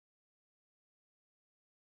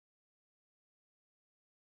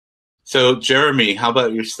So, Jeremy, how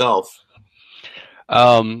about yourself?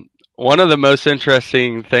 One of the most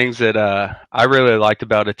interesting things that I really liked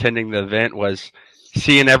about attending the event was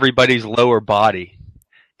seeing everybody's lower body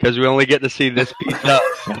because we only get to see this piece up.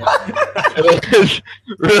 It was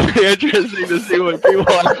really interesting to see what people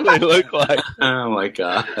actually look like. Oh my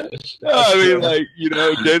gosh. I mean, like,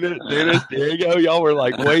 Dennis, Diego, y'all were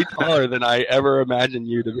like way taller than I ever imagined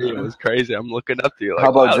you to be. It was crazy. I'm looking up to you like, How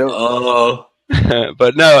about wow. Joe? Oh,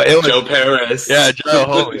 But no, it was Joe Paris. Yeah, Joe.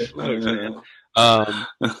 Holy smokes, man.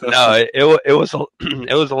 No, it was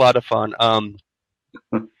it was a lot of fun.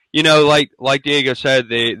 Like Diego said,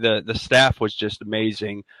 the staff was just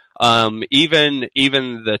amazing. Even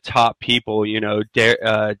the top people,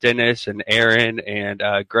 Dennis and Aaron and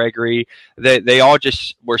Gregory, they all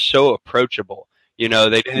just were so approachable.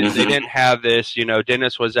 They didn't have this.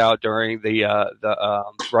 Dennis was out during the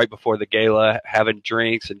right before the gala, having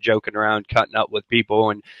drinks and joking around, cutting up with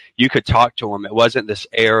people, and you could talk to him. It wasn't this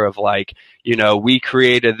air of like, we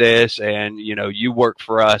created this, and you work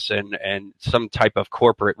for us, and some type of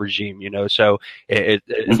corporate regime. So it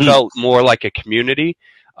felt more like a community.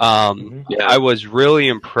 Yeah. I was really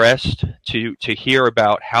impressed to hear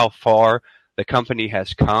about how far the company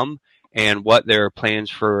has come and what their plans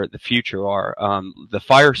for the future are. The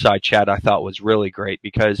fireside chat I thought was really great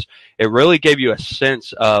because it really gave you a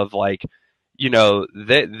sense of like,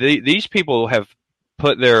 these people have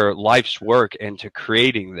put their life's work into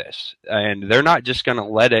creating this, and they're not just going to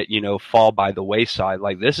let it, fall by the wayside.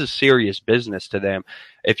 Like, this is serious business to them.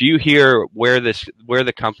 If you hear where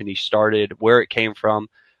the company started, where it came from,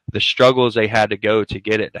 the struggles they had to go to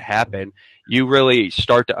get it to happen, you really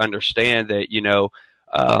start to understand that,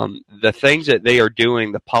 the things that they are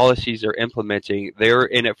doing, the policies they're implementing, they're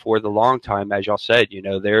in it for the long time. As y'all said,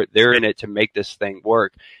 they're in it to make this thing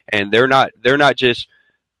work, and they're not just,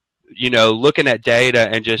 looking at data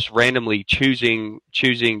and just randomly choosing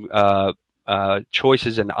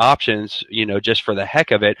choices and options, just for the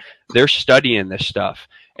heck of it. They're studying this stuff.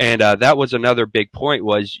 And that was another big point,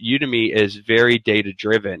 was Udemy is very data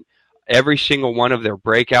driven. Every single one of their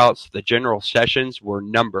breakouts, the general sessions, were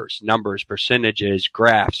numbers, percentages,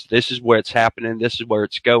 graphs. This is where it's happening. This is where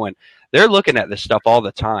it's going. They're looking at this stuff all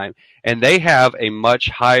the time, and they have a much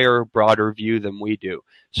higher, broader view than we do.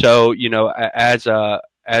 So,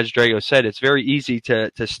 as Drago said, it's very easy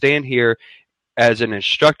to stand here as an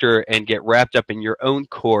instructor and get wrapped up in your own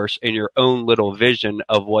course and your own little vision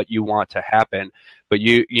of what you want to happen. But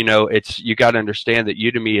you got to understand that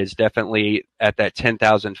Udemy is definitely at that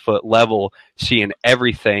 10,000 foot level, seeing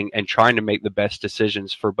everything and trying to make the best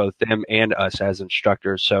decisions for both them and us as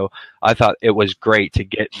instructors. So I thought it was great to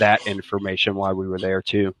get that information while we were there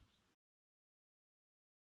too.